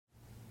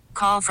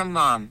call from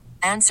mom.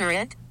 Answer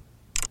it.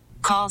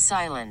 Call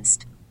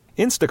silenced.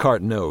 Instacart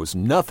knows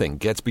nothing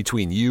gets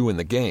between you and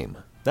the game.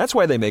 That's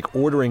why they make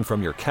ordering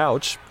from your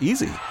couch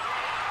easy.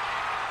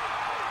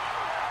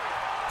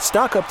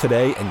 Stock up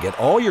today and get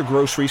all your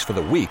groceries for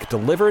the week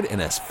delivered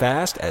in as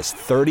fast as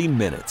 30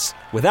 minutes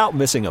without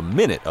missing a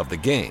minute of the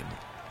game.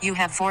 You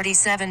have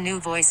 47 new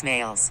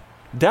voicemails.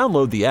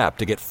 Download the app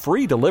to get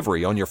free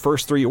delivery on your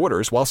first 3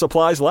 orders while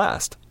supplies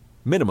last.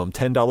 Minimum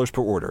 $10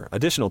 per order.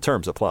 Additional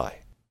terms apply.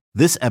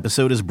 This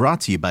episode is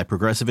brought to you by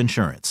Progressive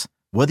Insurance.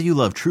 Whether you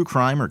love true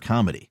crime or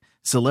comedy,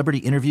 celebrity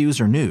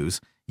interviews or news,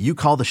 you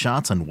call the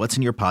shots on what's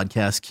in your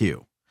podcast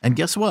queue. And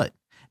guess what?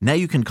 Now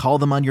you can call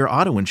them on your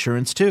auto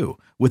insurance too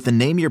with the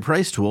Name Your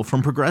Price tool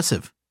from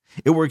Progressive.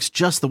 It works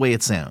just the way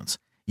it sounds.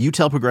 You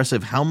tell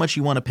Progressive how much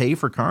you want to pay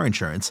for car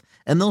insurance,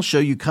 and they'll show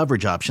you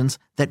coverage options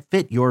that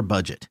fit your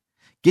budget.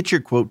 Get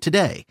your quote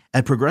today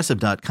at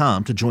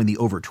Progressive.com to join the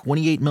over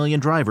 28 million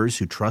drivers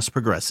who trust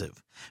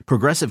Progressive.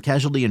 Progressive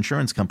Casualty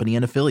Insurance Company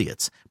and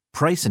Affiliates.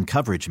 Price and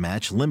coverage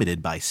match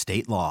limited by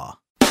state law.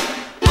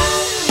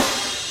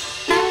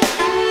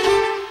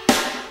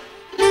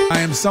 I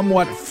am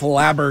somewhat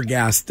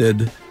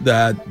flabbergasted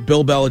that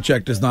Bill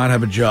Belichick does not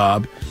have a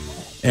job,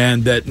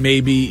 and that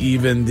maybe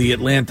even the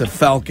Atlanta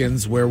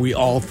Falcons, where we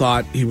all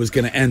thought he was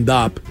going to end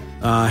up,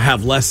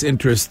 have less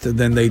interest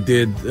than they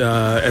did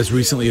as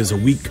recently as a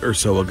week or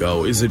so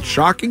ago. Is it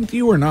shocking to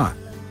you or not?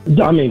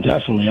 I mean,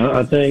 definitely.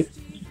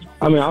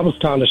 I was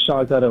kind of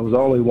shocked that it was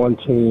only one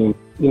team,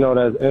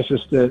 that's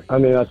interested.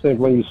 I think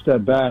when you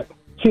step back,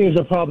 teams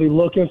are probably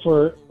looking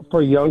for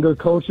younger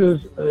coaches,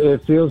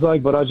 it feels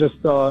like, but I just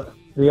thought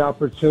the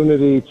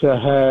opportunity to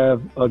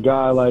have a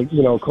guy like,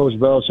 Coach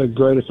Belichick,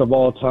 greatest of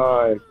all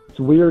time. It's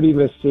weird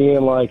even seeing,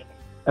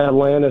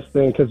 Atlanta's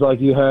thing, because,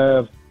 you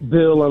have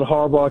Bill and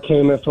Harbaugh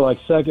came in for,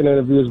 second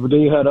interviews, but then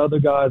you had other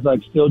guys,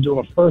 still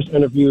doing first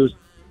interviews.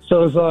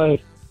 So it's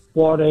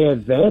are they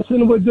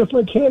advancing with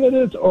different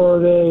candidates, or are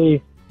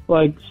they,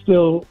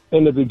 still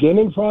in the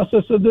beginning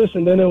process of this?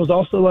 And then it was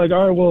also all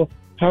right, well,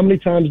 how many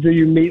times do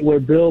you meet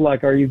with Bill?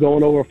 Are you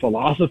going over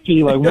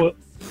philosophy?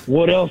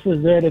 What else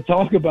is there to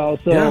talk about?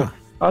 So yeah.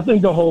 I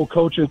think the whole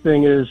coaching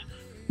thing is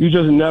you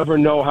just never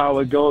know how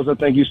it goes. I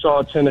think you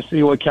saw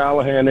Tennessee with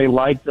Callahan. They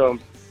liked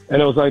him.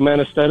 And it was man,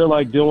 instead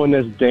of doing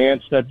this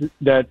dance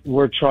that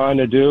we're trying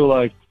to do,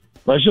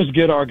 let's just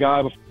get our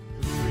guy.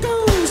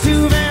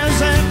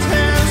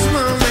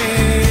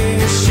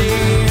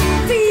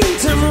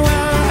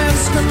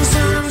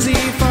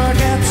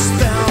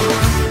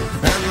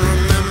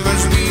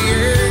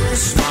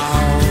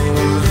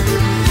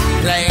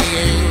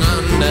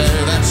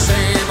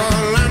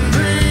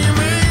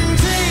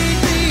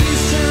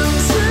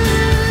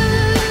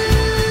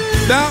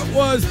 That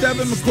was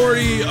Devin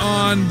McCourty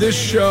on this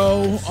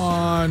show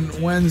on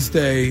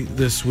Wednesday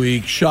this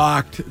week,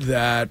 shocked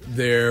that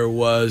there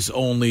was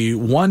only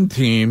one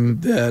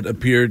team that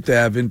appeared to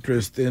have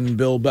interest in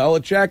Bill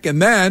Belichick,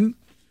 and then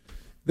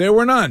there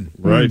were none.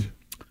 Right.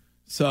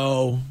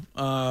 So,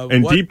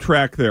 deep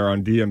track there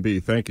on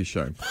DMB. Thank you,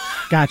 Shane.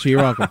 Gotcha.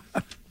 You're welcome.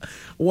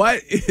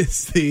 What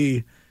is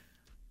the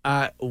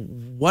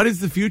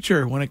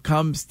future when it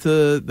comes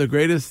to the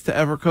greatest to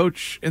ever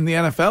coach in the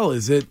NFL?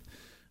 Is it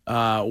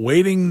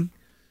waiting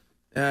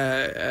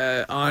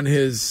on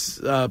his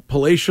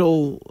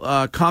palatial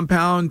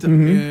compound, over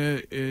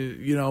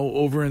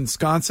in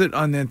Sconset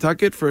on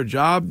Nantucket for a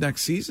job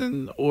next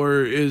season,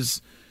 or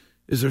is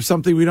there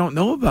something we don't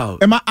know about?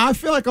 I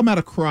feel like I'm at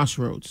a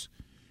crossroads.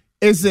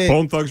 Is it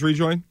Bone Thugs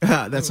rejoin?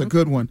 That's a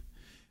good one.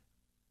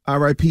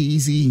 R.I.P.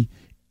 Easy.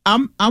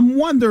 I'm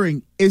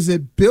wondering, is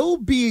it Bill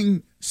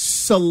being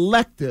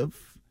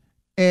selective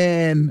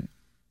and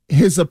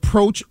his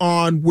approach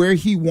on where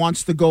he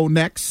wants to go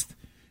next,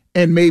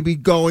 and maybe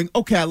going,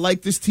 okay, I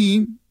like this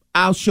team,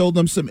 I'll show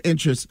them some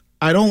interest.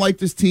 I don't like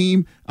this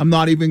team, I'm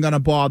not even going to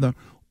bother.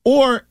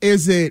 Or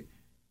is it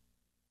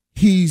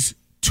he's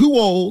too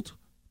old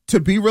to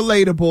be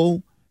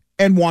relatable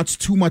and wants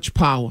too much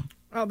power?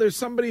 Well, there's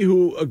somebody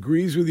who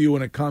agrees with you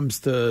when it comes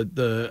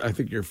to I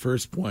think your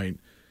first point.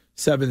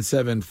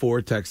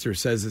 774 texter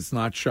says it's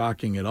not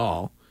shocking at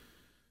all.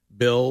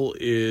 Bill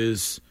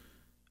is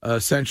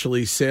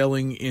essentially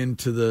sailing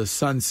into the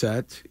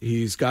sunset.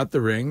 He's got the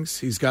rings.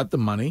 He's got the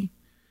money.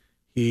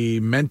 He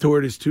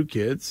mentored his 2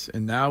 kids,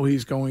 and now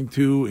he's going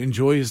to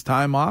enjoy his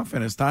time off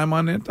and his time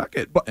on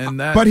Nantucket.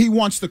 But he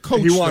wants to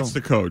coach. He wants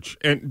to coach.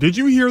 And did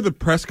you hear the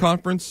press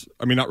conference?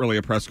 I mean, not really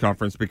a press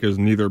conference because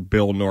neither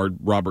Bill nor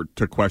Robert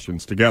took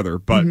questions together,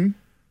 but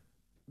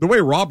the way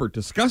Robert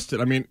discussed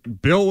it, I mean,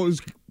 Bill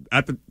is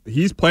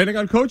he's planning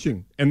on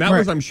coaching. And that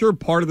was, I'm sure,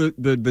 part of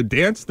the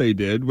dance they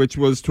did, which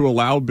was to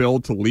allow Bill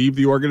to leave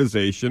the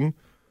organization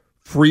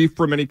free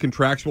from any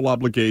contractual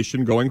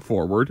obligation going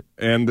forward.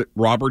 And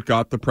Robert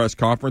got the press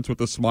conference with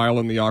a smile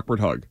and the awkward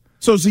hug.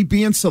 So is he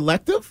being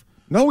selective?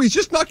 No, he's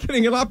just not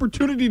getting an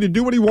opportunity to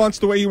do what he wants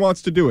the way he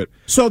wants to do it.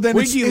 So then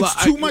it's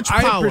too much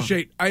power.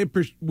 I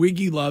appreciate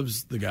Wiggy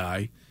loves the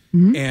guy.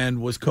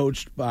 And was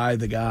coached by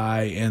the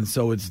guy, and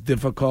so it's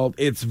difficult.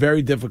 It's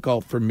very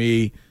difficult for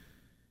me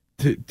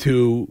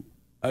to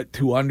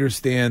to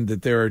understand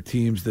that there are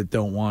teams that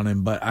don't want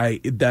him. But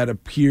that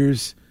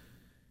appears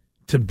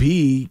to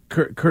be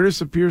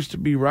Curtis appears to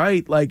be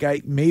right.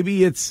 Like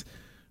maybe it's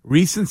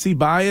recency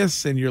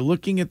bias, and you're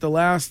looking at the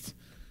last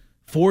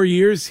 4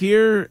 years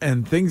here,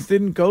 and things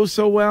didn't go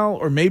so well,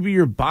 or maybe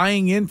you're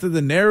buying into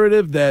the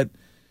narrative that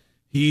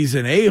he's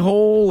an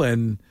a-hole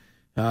and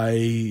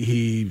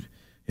he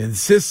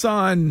insists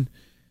on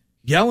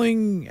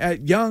yelling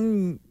at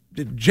young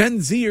Gen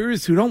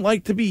Zers who don't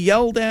like to be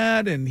yelled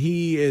at, and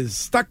he is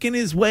stuck in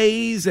his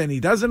ways, and he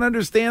doesn't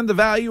understand the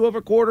value of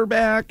a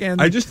quarterback.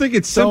 And I just think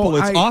it's simple.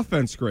 It's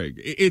offense, Greg.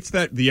 It's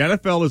that the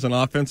NFL is an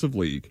offensive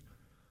league,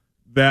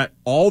 that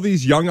all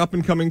these young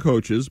up-and-coming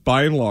coaches,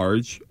 by and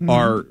large,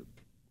 are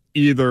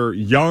either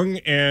young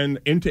and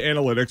into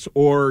analytics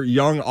or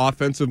young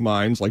offensive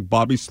minds like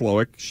Bobby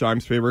Slowick,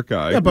 Scheim's favorite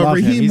guy. Yeah, but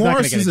Raheem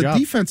Morris is a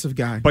defensive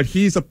guy. But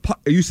you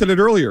said it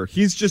earlier,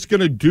 he's just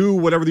going to do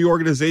whatever the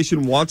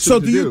organization wants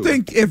him to do. So do you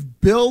think if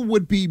Bill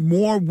would be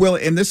more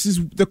willing, and this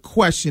is the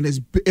question,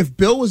 is if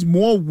Bill was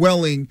more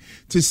willing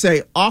to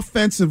say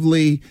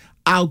offensively,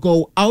 I'll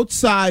go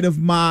outside of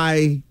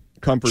my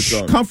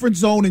comfort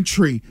zone and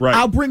tree. Right.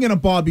 I'll bring in a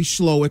Bobby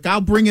Slowick.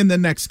 I'll bring in the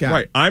next guy.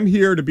 Right. I'm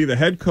here to be the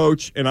head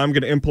coach, and I'm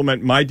going to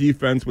implement my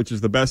defense, which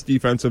is the best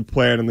defensive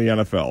plan in the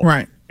NFL.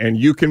 Right. And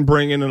you can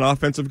bring in an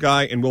offensive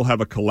guy, and we'll have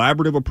a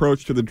collaborative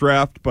approach to the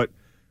draft. But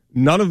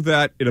none of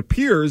that, it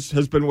appears,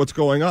 has been what's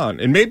going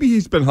on. And maybe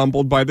he's been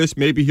humbled by this.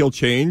 Maybe he'll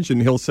change,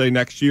 and he'll say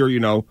next year,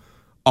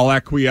 I'll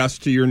acquiesce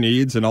to your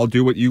needs, and I'll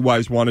do what you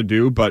guys want to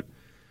do. But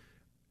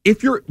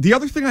the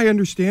other thing I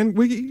understand,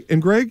 Wiggy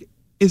and Greg,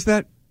 is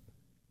that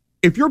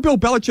if you're Bill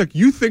Belichick,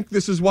 you think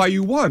this is why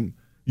you won.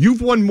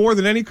 You've won more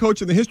than any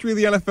coach in the history of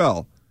the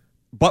NFL,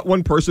 but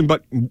one person,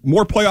 but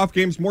more playoff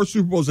games, more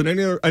Super Bowls than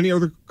any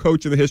other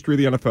coach in the history of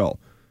the NFL.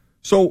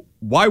 So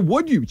why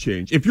would you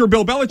change? If you're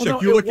Bill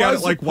Belichick, you look at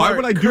it like, why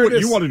would I do what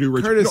you want to do,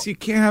 Richard? Curtis, you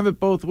can't have it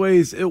both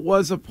ways. It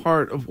was a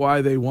part of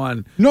why they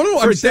won. No,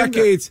 for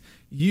decades,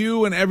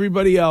 you and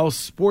everybody else,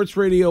 sports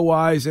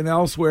radio-wise and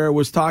elsewhere,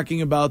 was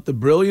talking about the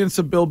brilliance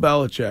of Bill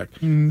Belichick.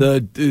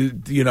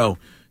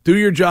 Do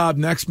your job,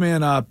 next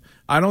man up.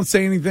 I don't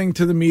say anything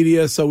to the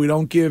media, so we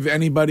don't give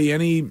anybody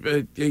any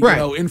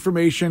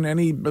information,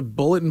 any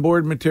bulletin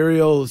board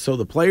material. So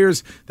the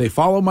players, they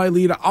follow my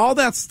lead. All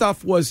that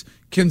stuff was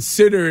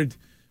considered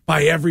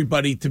by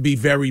everybody to be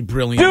very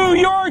brilliant. Do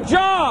your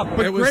job!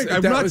 But Greg,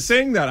 I'm not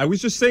saying that. I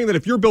was just saying that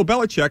if you're Bill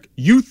Belichick,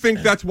 you think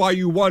that's why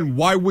you won.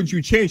 Why would you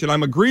change? And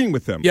I'm agreeing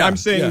with him. Yeah, I'm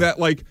saying that,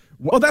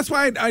 well, that's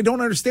why I don't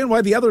understand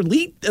why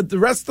the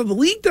rest of the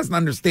league doesn't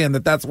understand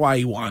that that's why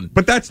he won.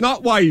 But that's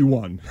not why he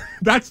won.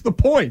 That's the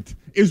point.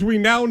 Is we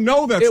now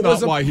know that's not why he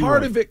won. It was a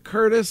part of it,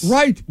 Curtis.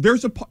 Right.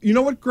 You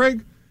know what,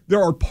 Greg?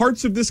 There are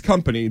parts of this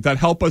company that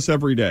help us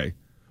every day.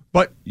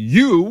 But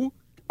you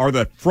are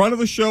the front of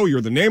the show.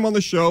 You're the name on the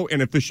show. And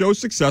if the show's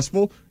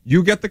successful,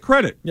 you get the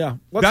credit. Yeah.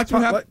 That's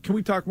what happened. Can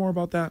we talk more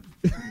about that?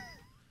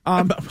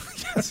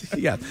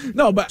 Yes.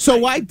 No, but so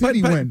why did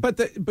he win?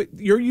 But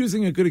you're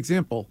using a good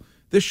example.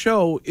 This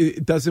show,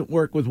 it doesn't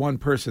work with one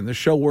person. This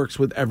show works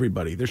with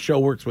everybody. This show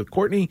works with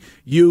Courtney,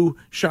 you,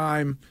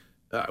 Scheim,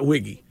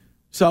 Wiggy.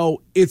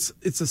 So it's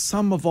a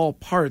sum of all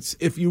parts.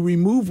 If you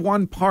remove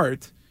one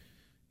part,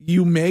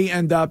 you may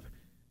end up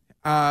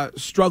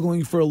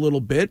struggling for a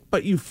little bit,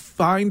 but you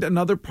find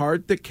another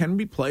part that can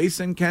replace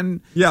and can,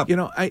 yes.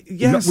 No,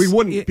 we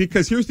wouldn't,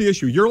 because here's the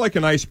issue. You're like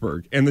an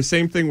iceberg, and the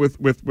same thing with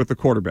the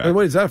quarterback.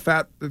 Wait, is that a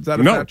fat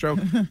joke?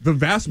 The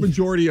vast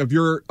majority of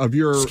your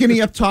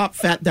skinny up top,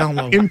 fat down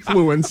low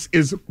influence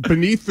is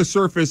beneath the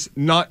surface,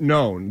 not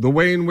known. The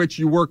way in which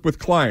you work with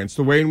clients,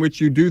 the way in which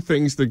you do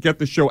things that get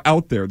the show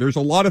out there. There's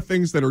a lot of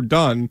things that are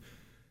done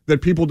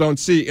that people don't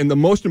see, and the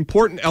most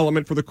important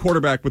element for the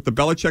quarterback with the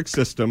Belichick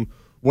system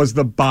was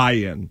the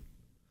buy-in.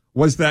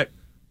 Was that,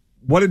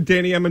 what did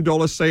Danny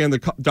Amendola say in the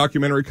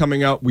documentary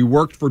coming out? We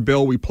worked for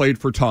Bill, we played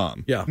for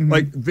Tom. Yeah.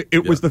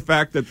 It was the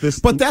fact that this...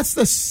 But that's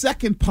the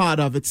second part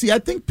of it. See, I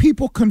think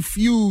people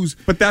confuse...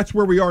 But that's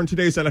where we are in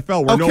today's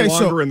NFL. We're no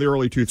longer in the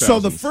early 2000s. So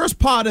the first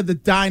part of the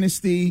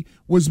dynasty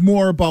was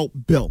more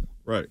about Bill.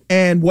 Right.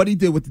 And what he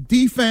did with the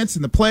defense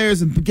and the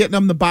players and getting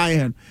them to buy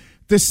in.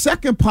 The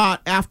second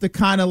part, after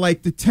kind of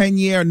like the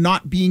 10-year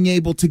not being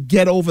able to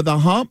get over the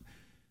hump,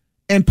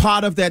 and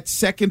part of that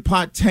second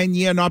part,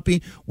 10-year not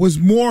being, was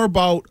more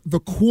about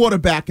the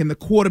quarterback and the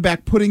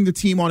quarterback putting the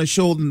team on his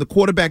shoulder and the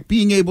quarterback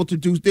being able to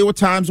do. There were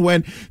times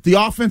when the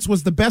offense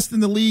was the best in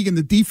the league and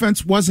the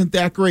defense wasn't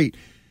that great.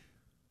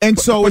 And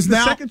so it's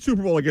now the second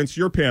Super Bowl against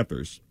your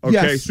Panthers. Okay,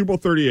 yes. Super Bowl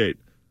 38.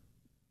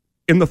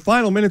 In the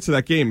final minutes of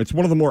that game, it's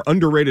one of the more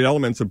underrated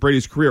elements of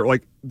Brady's career.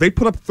 Like, they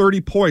put up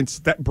 30 points.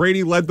 That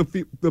Brady led the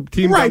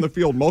team down the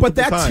field multiple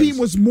times. But that team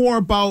was more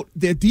about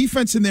their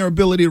defense and their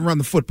ability to run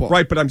the football.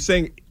 Right, but I'm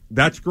saying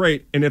that's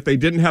great. And if they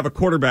didn't have a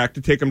quarterback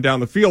to take them down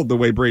the field the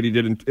way Brady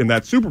did in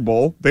that Super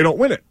Bowl, they don't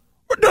win it.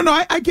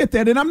 No, I get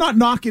that, and I'm not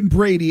knocking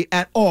Brady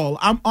at all.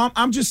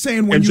 I'm just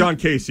saying when and John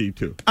Casey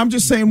too. I'm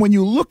just saying when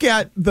you look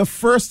at the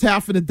first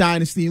half of the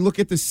dynasty, you look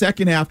at the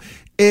second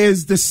half.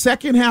 Is the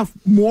second half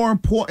more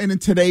important in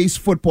today's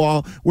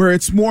football, where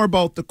it's more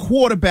about the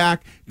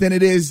quarterback than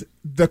it is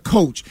the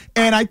coach?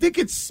 And I think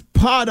it's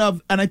part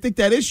of, and I think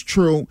that is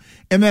true.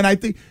 And then I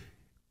think,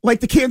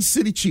 like the Kansas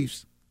City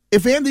Chiefs,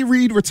 if Andy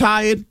Reid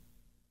retired,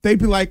 they'd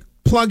be like,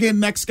 plug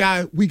in next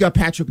guy. We got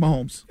Patrick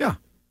Mahomes. Yeah.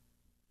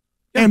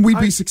 And we'd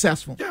be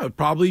successful. Yeah, it would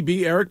probably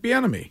be Eric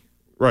Bieniemy.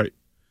 Right.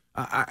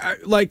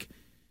 But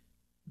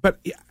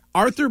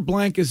Arthur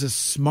Blank is a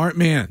smart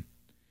man.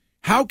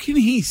 How can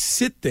he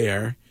sit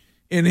there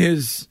in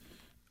his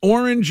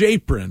orange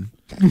apron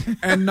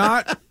and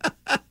not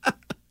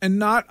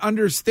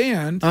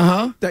understand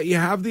that you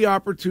have the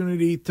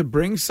opportunity to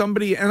bring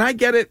somebody, and I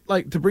get it,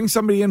 like to bring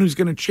somebody in who's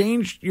going to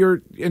change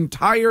the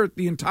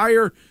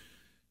entire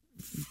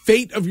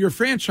fate of your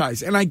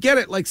franchise. And I get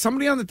it. Like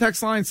somebody on the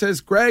text line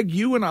says, Greg,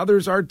 you and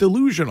others are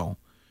delusional.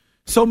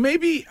 So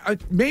maybe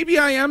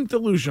I am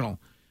delusional,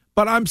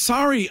 but I'm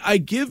sorry. I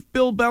give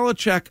Bill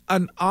Belichick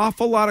an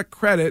awful lot of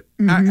credit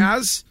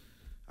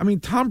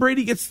Tom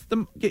Brady gets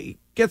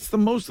the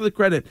most of the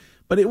credit,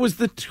 but it was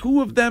the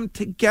two of them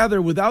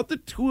together. Without the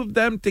two of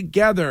them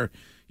together,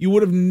 you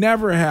would have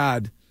never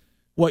had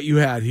what you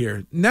had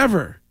here.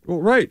 Never. Well,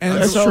 right. And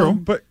that's so,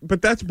 true.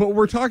 But that's what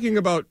we're talking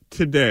about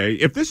today.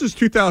 If this is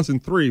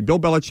 2003, Bill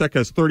Belichick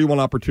has 31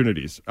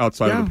 opportunities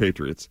outside of the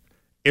Patriots.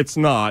 It's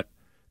not.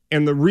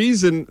 And the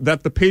reason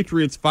that the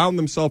Patriots found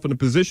themselves in a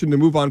position to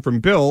move on from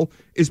Bill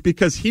is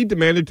because he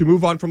demanded to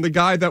move on from the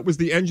guy that was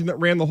the engine that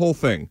ran the whole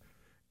thing.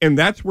 And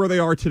that's where they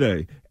are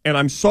today. And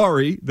I'm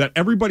sorry that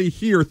everybody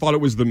here thought it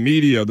was the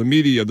media.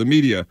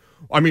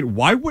 I mean,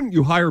 why wouldn't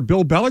you hire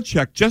Bill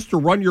Belichick just to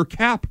run your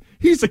cap?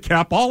 He's a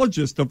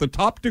capologist of the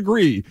top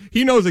degree.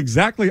 He knows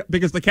exactly,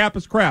 because the cap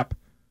is crap.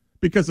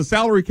 Because the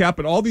salary cap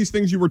and all these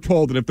things you were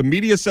told that if the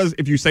media says,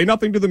 if you say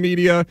nothing to the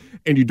media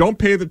and you don't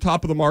pay the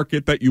top of the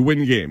market, that you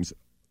win games.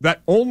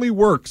 That only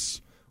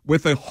works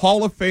with a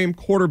Hall of Fame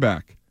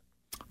quarterback.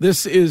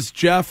 This is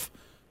Jeff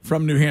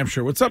from New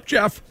Hampshire. What's up,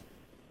 Jeff?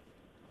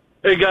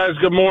 Hey, guys.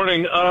 Good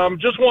morning.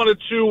 Just wanted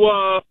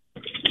to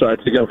sorry,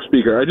 to get off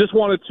speaker. I just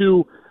wanted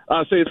to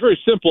say it's very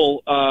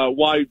simple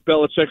why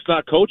Belichick's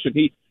not coaching.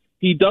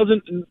 He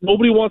doesn't –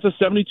 nobody wants a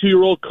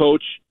 72-year-old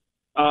coach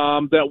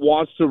that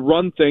wants to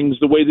run things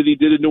the way that he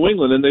did in New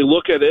England. And they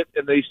look at it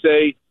and they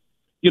say,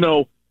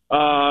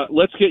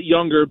 let's get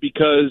younger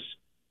because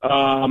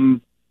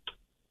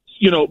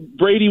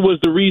Brady was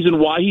the reason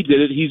why he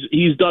did it.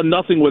 He's done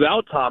nothing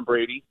without Tom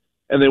Brady,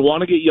 and they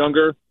want to get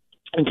younger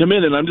and come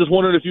in. And I'm just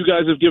wondering if you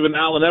guys have given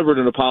Alan Everett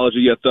an apology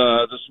yet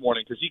this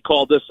morning, because he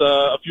called this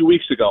a few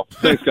weeks ago.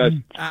 Thanks, guys.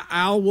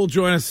 Al will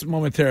join us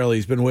momentarily.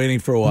 He's been waiting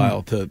for a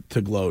while to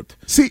gloat.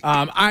 See,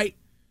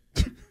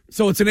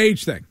 so it's an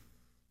age thing.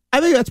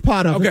 I think that's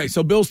part of it. Okay,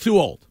 so Bill's too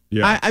old.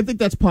 Yeah, I think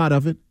that's part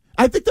of it.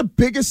 I think the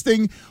biggest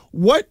thing,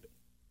 what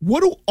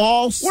do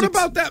all What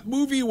about that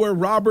movie where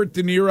Robert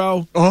De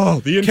Niro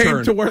The Intern.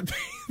 came to work?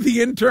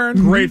 The Intern.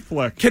 Great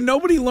flick. Can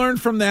nobody learn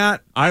from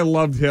that? I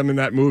loved him in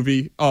that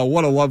movie. Oh,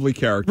 what a lovely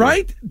character.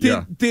 Right?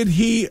 Did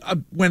he,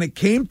 when it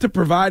came to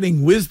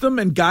providing wisdom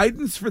and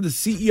guidance for the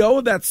CEO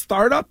of that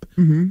startup,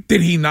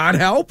 did he not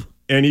help?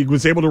 And he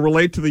was able to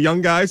relate to the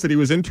young guys that he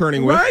was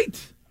interning with.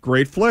 Right.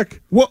 Great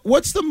flick.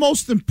 What's the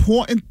most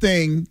important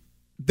thing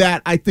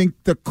that I think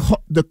the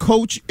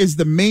coach is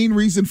the main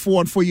reason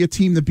for your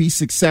team to be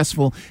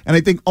successful? And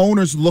I think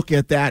owners look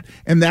at that,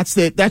 and that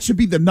should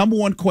be the number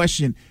one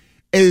question,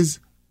 is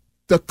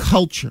the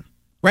culture,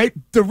 right?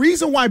 The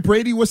reason why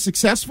Brady was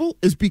successful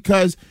is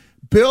because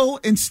Bill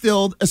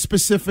instilled a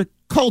specific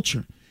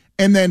culture,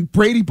 and then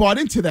Brady bought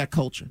into that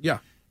culture. Yeah.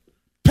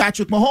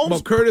 Patrick Mahomes.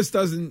 Well, Curtis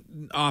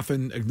doesn't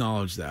often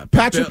acknowledge that.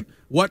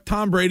 What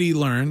Tom Brady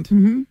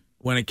learned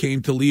when it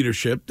came to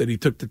leadership that he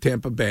took to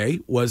Tampa Bay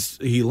was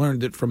he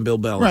learned it from Bill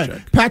Belichick.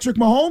 Right. Patrick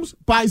Mahomes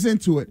buys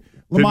into it.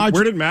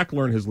 Where did Mac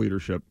learn his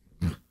leadership?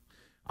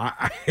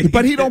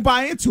 But he don't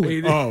buy into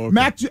it. Oh,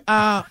 okay.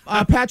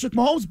 Patrick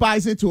Mahomes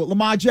buys into it.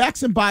 Lamar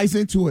Jackson buys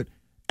into it.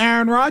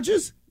 Aaron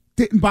Rodgers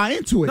didn't buy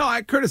into it.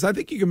 No, Curtis, I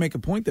think you can make a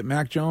point that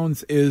Mac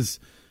Jones is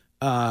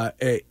an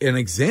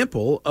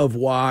example of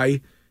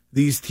why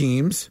these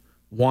teams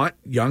want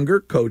younger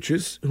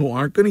coaches who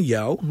aren't going to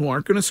yell, who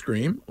aren't going to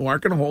scream, who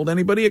aren't going to hold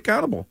anybody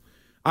accountable.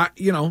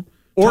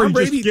 Tom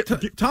Brady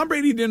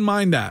didn't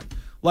mind that.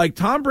 Like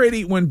Tom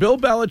Brady, when Bill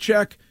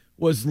Belichick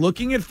was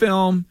looking at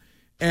film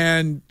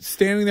and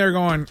standing there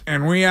going,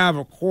 and we have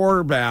a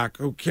quarterback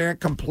who can't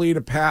complete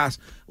a pass,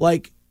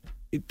 like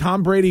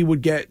Tom Brady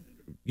would get,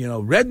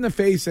 red in the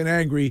face and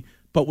angry,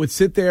 but would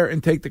sit there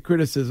and take the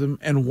criticism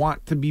and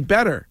want to be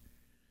better.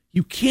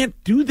 You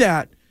can't do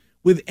that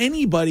with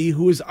anybody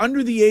who is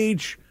under the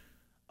age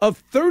of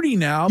 30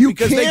 now You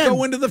because they can.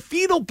 go into the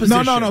fetal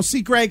position. No.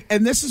 See, Greg,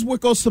 and this is what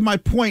goes to my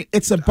point.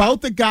 It's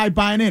about the guy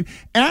buying in.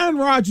 Aaron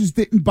Rodgers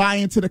didn't buy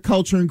into the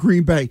culture in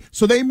Green Bay,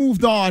 so they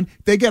moved on.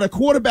 They get a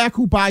quarterback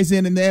who buys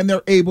in, and then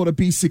they're able to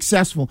be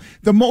successful.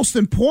 The most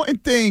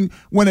important thing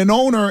when an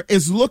owner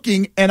is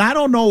looking, and I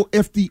don't know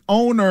if the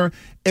owner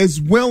is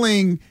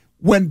willing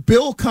when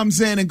Bill comes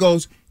in and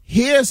goes,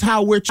 here's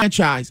how we're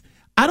franchise.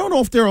 I don't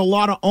know if there are a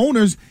lot of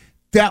owners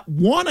that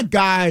want a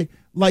guy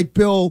like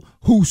Bill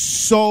who's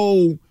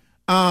so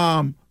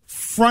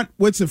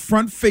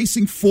front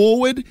facing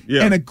forward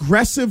and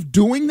aggressive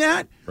doing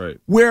that. Right.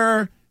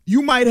 Where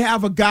you might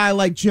have a guy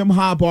like Jim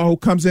Harbaugh who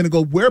comes in and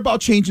goes, we're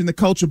about changing the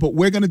culture, but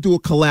we're going to do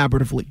it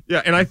collaboratively.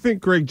 Yeah, and I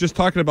think, Greg, just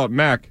talking about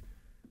Mac,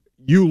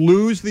 you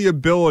lose the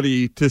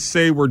ability to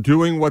say we're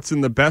doing what's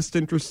in the best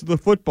interest of the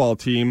football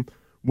team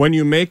when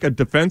you make a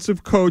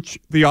defensive coach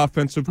the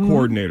offensive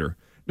coordinator.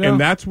 Yeah. And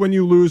that's when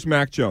you lose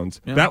Mac Jones.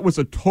 Yeah. That was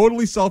a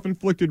totally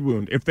self-inflicted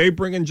wound. If they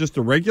bring in just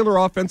a regular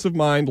offensive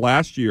mind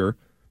last year,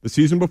 the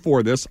season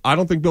before this, I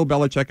don't think Bill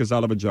Belichick is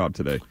out of a job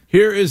today.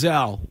 Here is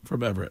Al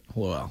from Everett.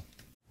 Hello, Al.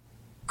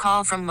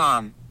 Call from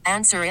mom.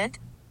 Answer it.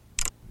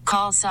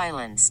 Call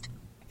silenced.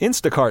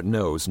 Instacart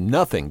knows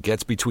nothing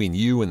gets between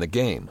you and the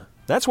game.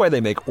 That's why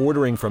they make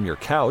ordering from your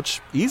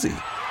couch easy.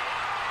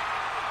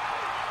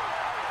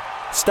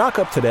 Stock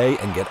up today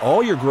and get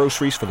all your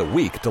groceries for the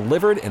week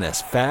delivered in as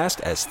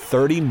fast as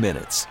 30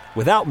 minutes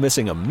without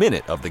missing a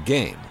minute of the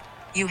game.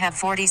 You have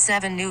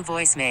 47 new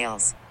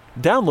voicemails.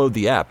 Download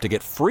the app to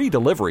get free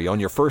delivery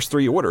on your first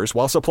 3 orders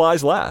while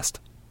supplies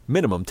last.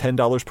 Minimum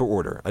 $10 per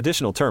order.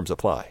 Additional terms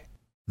apply.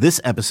 This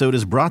episode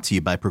is brought to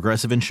you by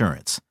Progressive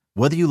Insurance.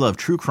 Whether you love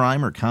true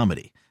crime or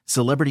comedy,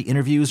 celebrity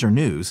interviews or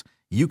news,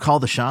 you call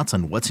the shots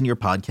on what's in your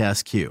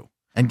podcast queue.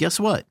 And guess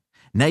what?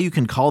 Now you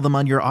can call them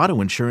on your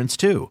auto insurance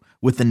too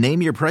with the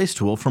Name Your Price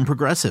tool from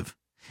Progressive.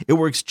 It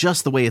works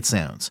just the way it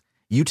sounds.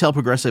 You tell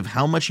Progressive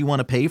how much you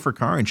want to pay for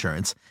car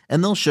insurance,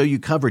 and they'll show you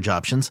coverage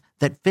options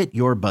that fit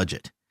your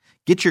budget.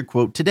 Get your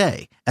quote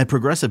today at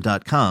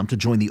Progressive.com to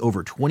join the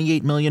over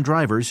 28 million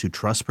drivers who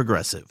trust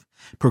Progressive.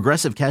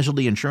 Progressive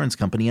Casualty Insurance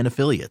Company and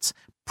Affiliates.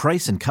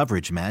 Price and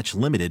coverage match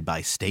limited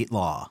by state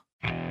law.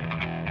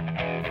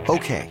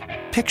 Okay,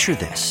 picture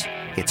this.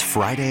 It's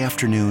Friday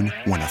afternoon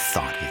when a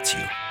thought hits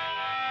you.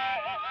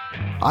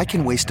 I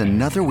can waste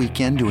another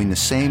weekend doing the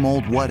same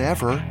old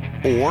whatever,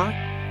 or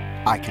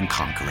I can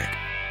conquer it.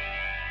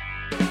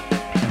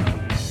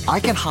 I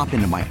can hop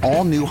into my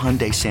all-new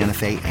Hyundai Santa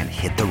Fe and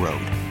hit the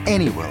road.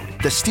 Any road.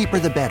 The steeper,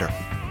 the better.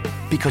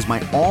 Because my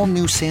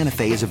all-new Santa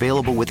Fe is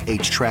available with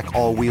H-Track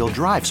all-wheel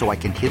drive, so I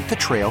can hit the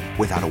trail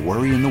without a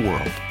worry in the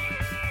world.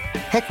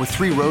 Heck, with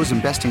 3 rows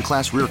and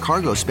best-in-class rear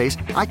cargo space,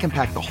 I can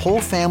pack the whole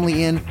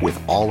family in with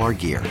all our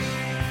gear.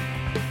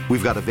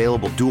 We've got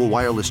available dual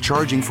wireless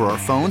charging for our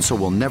phones, so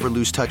we'll never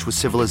lose touch with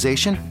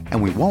civilization,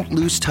 and we won't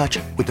lose touch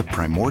with the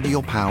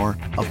primordial power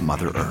of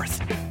Mother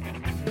Earth.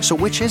 So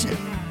which is it?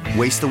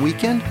 Waste the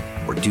weekend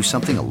or do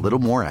something a little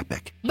more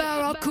epic?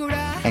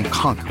 And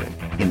conquer it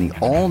in the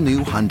all-new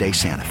Hyundai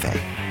Santa Fe.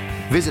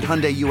 Visit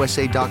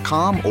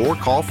HyundaiUSA.com or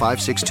call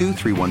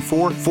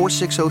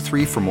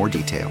 562-314-4603 for more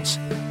details.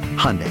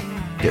 Hyundai,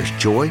 there's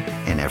joy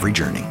in every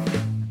journey.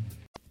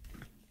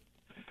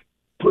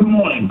 Good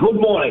morning. Good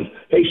morning.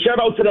 Hey, shout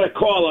out to that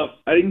caller.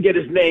 I didn't get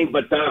his name,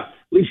 but at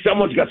least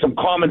someone's got some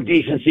common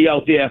decency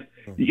out there.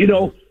 You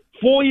know,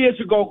 4 years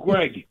ago,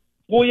 Greg,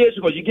 4 years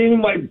ago, you gave me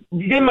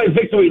my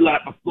victory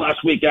lap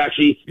last week,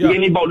 actually. You gave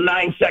me about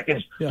 9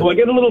 seconds. Yeah. Do I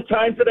get a little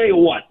time today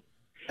or what?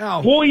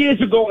 Ow. 4 years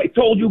ago, I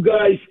told you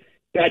guys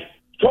that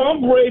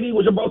Tom Brady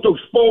was about to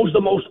expose the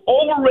most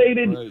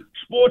overrated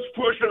sports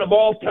person of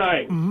all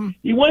time. Mm-hmm.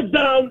 He went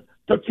down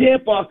to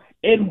Tampa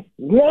and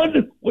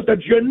won with a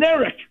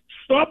generic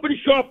Stop and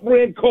Shop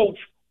brand coach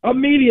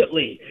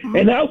immediately. Mm-hmm.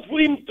 And now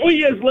 3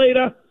 years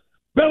later,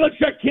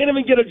 Belichick can't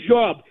even get a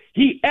job.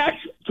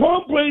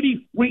 Tom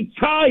Brady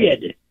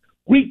retired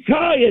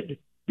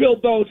Bill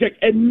Belichick,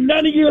 and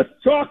none of you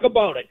talk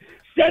about it.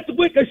 Seth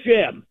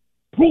Wickersham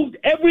proved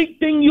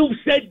everything you've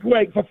said,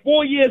 Greg, for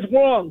 4 years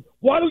wrong.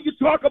 Why don't you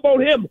talk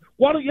about him?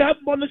 Why don't you have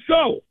him on the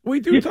show?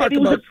 We do talk he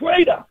was a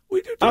traitor.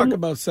 We do talk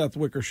about Seth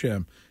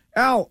Wickersham.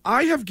 Al,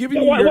 I have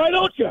given you why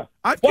don't you?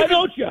 Why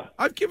don't you?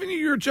 I've given you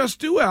your just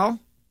due, Al.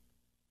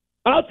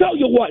 I'll tell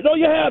you what. No,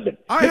 you haven't.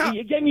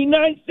 You gave me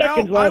 9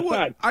 seconds last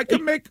time. I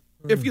can make,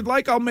 if you'd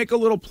like, I'll make a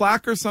little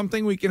plaque or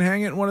something. We can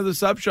hang it in one of the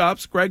sub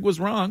shops. Greg was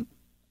wrong.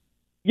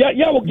 Yeah,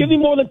 well, give me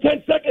more than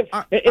 10 seconds.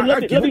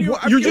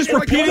 You're just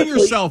repeating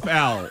yourself,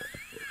 Al.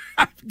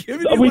 I'm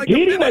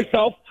repeating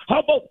myself.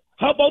 How about?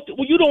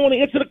 Well, you don't want to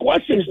answer the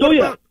questions, do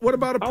you? What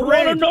about a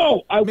parade? I want to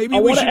know. I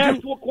want to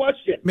ask you a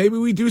question. Maybe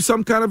we do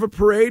some kind of a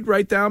parade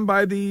right down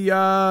by the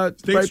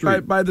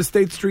by the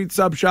State Street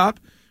sub shop.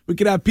 We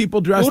could have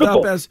people dressed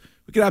up as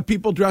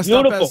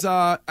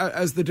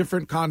the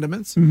different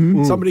condiments.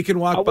 Mm-hmm. Somebody can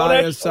walk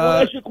by as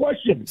ask you a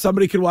question.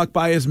 Somebody can walk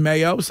by as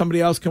mayo.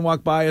 Somebody else can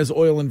walk by as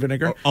oil and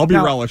vinegar. I'll be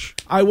relish.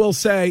 I will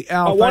say,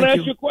 Al. I want to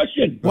ask you a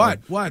question.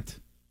 What?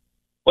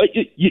 But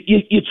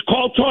you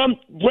called Tom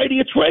Brady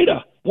a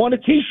traitor. one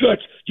of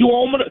T-shirts. You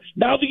owe him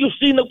now that you've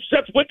seen the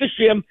Seth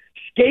Wickersham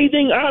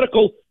scathing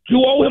article,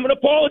 you owe him an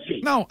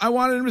apology. No, I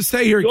wanted him to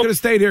stay here. He could have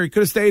stayed here. He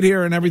could have stayed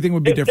here, and everything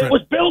would be different. It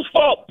was Bill's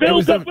fault.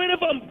 Bill got rid of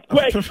him.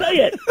 Greg, say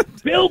it.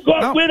 Bill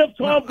got rid of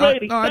Tom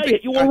Brady. Say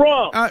it. You were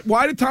wrong.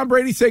 Why did Tom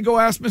Brady say, go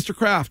ask Mr.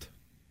 Kraft?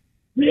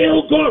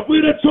 Bill got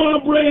rid of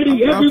Tom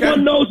Brady.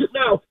 Everyone knows it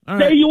now.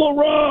 Say you were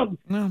wrong.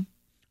 No.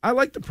 I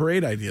like the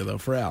parade idea, though,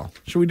 for Al.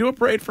 Should we do a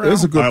parade for Al? It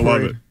is a good parade.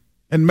 Love it.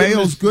 And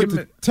Mayo's good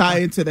to tie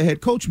into the head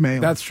coach,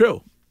 Mayo. That's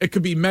true. It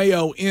could be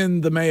Mayo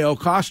in the Mayo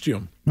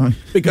costume.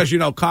 Because,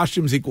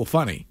 costumes equal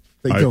funny.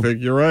 I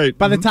think you're right.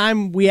 By the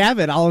time we have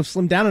it, I'll have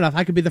slimmed down enough.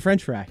 I could be the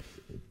French fry.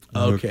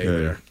 Okay.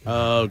 There.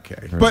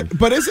 Okay.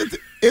 But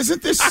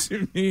isn't this?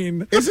 I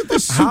mean, isn't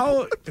this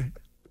how?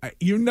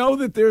 You know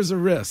that there's a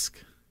risk.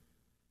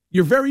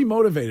 You're very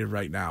motivated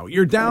right now.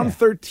 You're down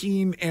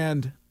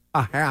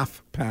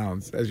 13.5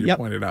 pounds, as you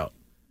pointed out.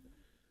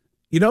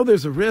 You know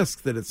there's a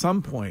risk that at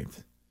some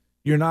point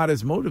you're not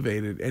as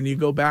motivated and you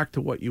go back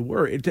to what you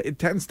were. It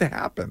tends to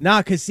happen.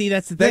 Nah, because see,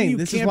 that's the thing.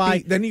 This is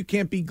why. Then you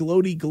can't be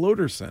gloaty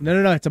gloaterson.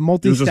 No. It's a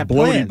multi-step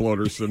plan.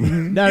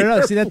 Bloaterson.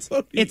 No. See,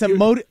 it's a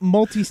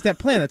multi-step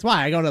plan. That's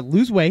why I got to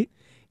lose weight,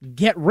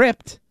 get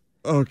ripped.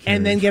 Okay.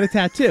 And then get a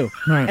tattoo.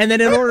 Right. And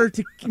then in order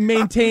to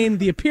maintain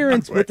the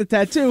appearance with the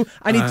tattoo,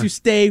 I need to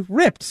stay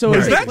ripped. So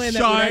is that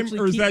Shime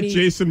or is that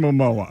Jason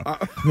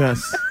Momoa?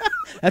 Yes.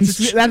 That's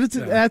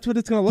what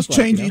it's going to look like.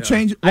 Once you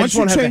change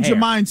your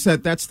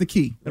mindset, that's the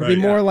key. It'll be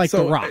more like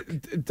The Rock.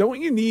 Don't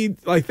you need,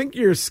 I think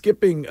you're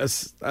skipping a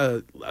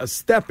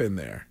step in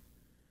there.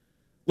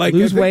 Like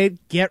lose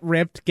weight, get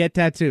ripped, get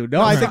tattooed.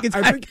 No, I think we've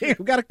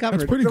got it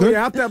covered. That's pretty good. You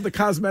have to have the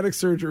cosmetic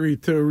surgery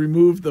to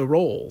remove the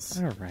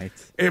rolls. All right.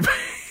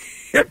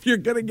 If you're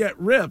going to get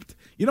ripped,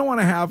 you don't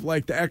want to have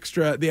like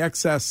the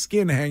excess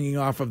skin hanging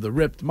off of the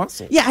ripped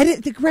muscle. Yeah,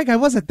 Greg, I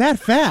wasn't that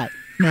fat.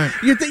 Right.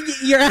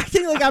 You're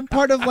acting like I'm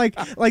part of like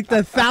the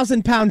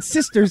 1,000-Pound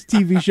Sisters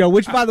TV show,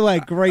 which, by the way,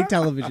 great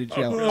television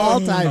show,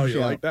 all-time show. You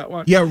like that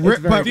one? Yeah,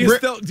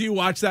 do you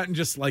watch that and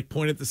just like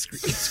point at the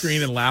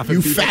screen and laugh at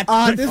you people? Fat.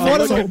 Look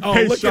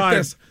at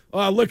this.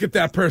 Look at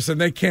that person.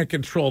 They can't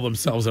control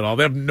themselves at all.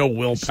 They have no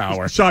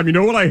willpower. Sean, you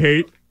know what I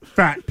hate?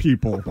 Fat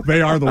people.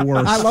 They are the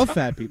worst. I love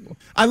fat people.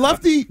 I love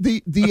I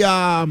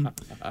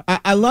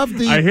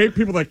hate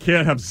people that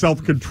can't have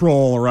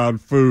self-control around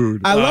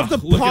food. I love the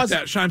look at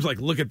that. Shime's like,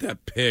 look at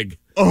that pig.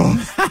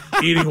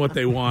 Eating what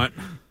they want.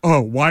 Oh,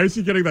 why is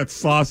he getting that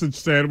sausage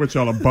sandwich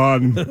on a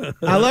bun?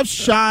 I love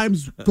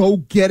Shime's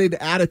go-get-it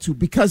attitude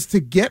because to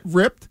get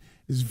ripped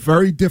is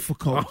very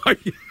difficult.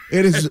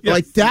 It is a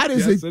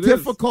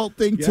difficult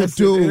thing to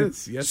do.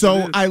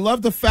 So I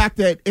love the fact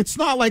that it's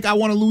not like I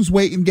want to lose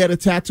weight and get a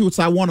tattoo. It's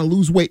I want to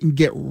lose weight and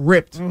get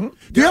ripped. Mm-hmm.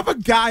 Do you have a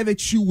guy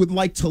that you would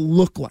like to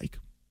look like?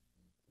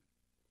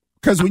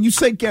 Because when you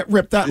say get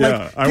ripped, I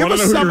want to know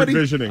who you're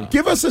envisioning.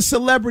 Give us a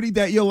celebrity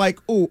that you're like,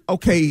 oh,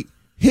 okay,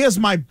 here's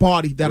my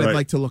body that I'd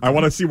like to look like. I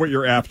want to see what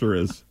your after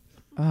is.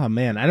 Oh,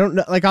 man. I don't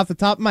know. Like, off the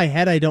top of my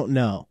head, I don't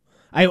know.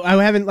 I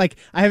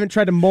haven't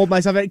tried to mold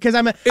myself because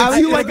I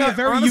feel like a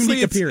very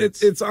unique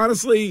appearance. It's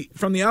honestly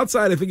from the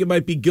outside. I think it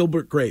might be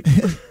Gilbert Grape.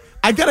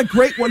 I got a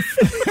great one.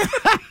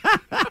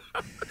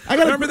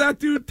 Remember that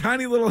dude?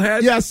 Tiny little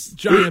head, yes,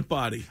 giant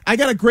body. I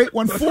got a great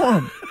one for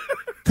him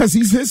because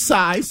he's his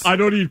size. I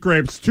don't eat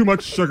grapes. Too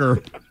much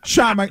sugar.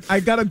 Sham, I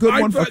got a good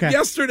one.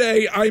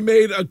 Yesterday, I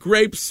made a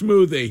grape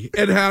smoothie.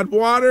 It had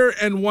water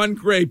and one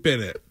grape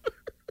in it.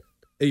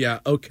 Yeah,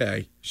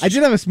 okay. I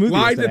did have a smoothie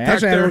yesterday. I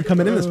actually had one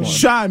coming in this morning.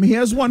 Shime,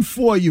 here's one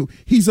for you.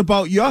 He's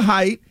about your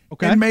height,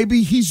 and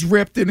maybe he's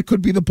ripped, and it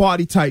could be the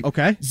body type.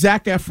 Okay.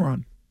 Zac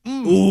Efron.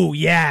 Ooh,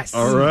 yes.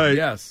 All right.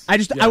 Yes.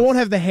 I won't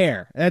have the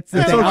hair. That's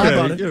the thing.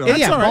 Okay.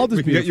 Yeah, bald is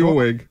we can get you a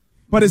wig.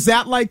 But is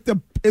that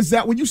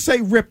when you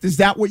say ripped, is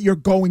that what you're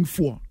going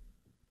for?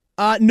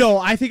 No,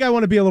 I think I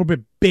want to be a little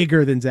bit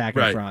bigger than Zac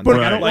Efron. But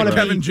I don't want to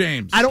Kevin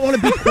James. I don't want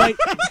to be quite.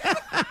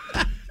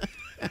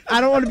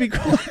 I don't want to be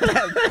quite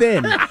that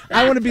thin.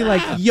 I want to be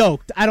like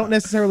yoked. I don't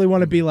necessarily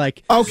want to be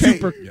like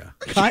super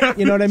cut.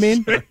 You know what I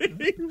mean?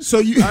 So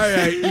you, all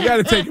right, you got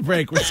to take a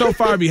break. We're so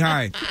far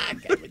behind.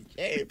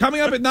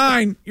 Coming up at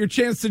 9, your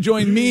chance to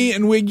join me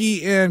and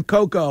Wiggy and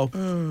Coco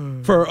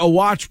for a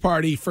watch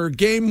party for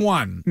Game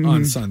 1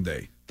 on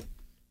Sunday.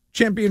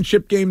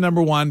 Championship game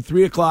number 1,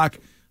 3 o'clock,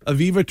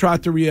 Aviva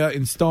Trattoria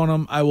in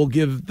Stoneham. I will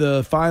give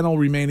the final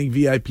remaining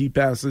VIP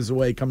passes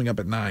away coming up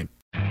at 9.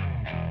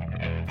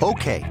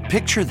 Okay,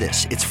 picture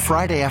this. It's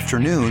Friday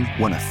afternoon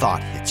when a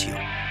thought hits you.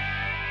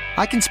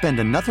 I can spend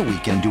another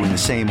weekend doing the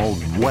same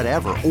old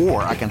whatever,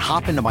 or I can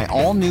hop into my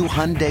all-new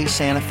Hyundai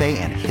Santa Fe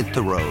and hit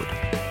the road.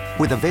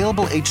 With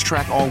available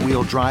H-Track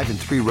all-wheel drive and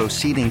 3-row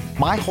seating,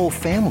 my whole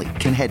family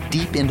can head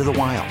deep into the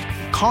wild.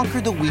 Conquer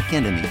the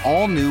weekend in the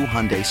all-new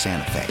Hyundai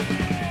Santa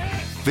Fe.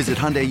 Visit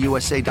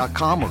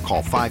HyundaiUSA.com or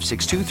call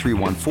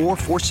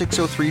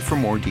 562-314-4603 for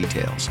more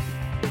details.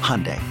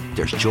 Hyundai,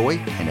 there's joy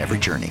in every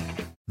journey.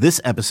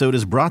 This episode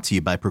is brought to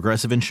you by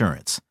Progressive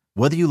Insurance.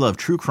 Whether you love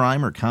true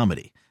crime or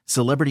comedy,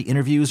 celebrity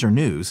interviews or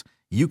news,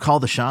 you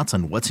call the shots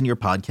on what's in your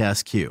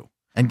podcast queue.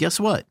 And guess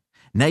what?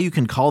 Now you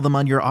can call them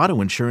on your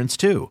auto insurance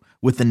too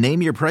with the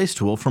Name Your Price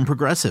tool from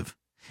Progressive.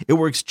 It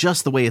works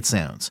just the way it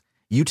sounds.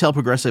 You tell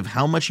Progressive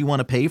how much you want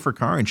to pay for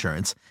car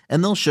insurance,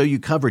 and they'll show you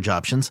coverage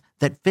options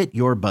that fit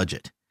your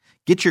budget.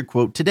 Get your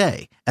quote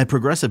today at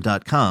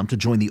Progressive.com to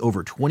join the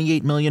over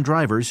 28 million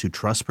drivers who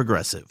trust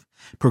Progressive.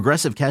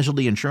 Progressive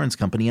Casualty Insurance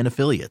Company and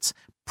Affiliates.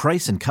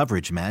 Price and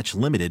coverage match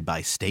limited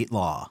by state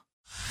law.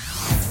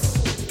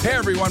 Hey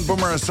everyone,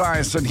 Boomer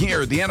Esiason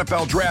here. The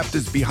NFL Draft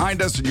is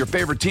behind us and your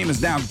favorite team is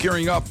now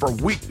gearing up for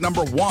week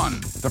number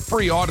 1. The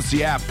free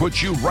Odyssey app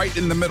puts you right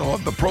in the middle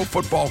of the pro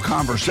football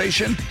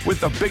conversation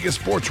with the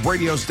biggest sports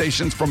radio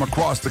stations from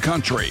across the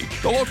country.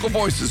 The local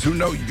voices who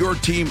know your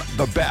team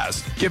the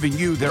best, giving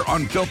you their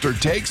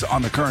unfiltered takes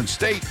on the current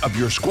state of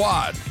your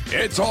squad.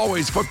 It's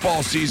always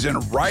football season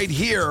right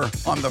here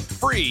on the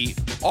free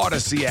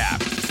Odyssey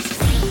app.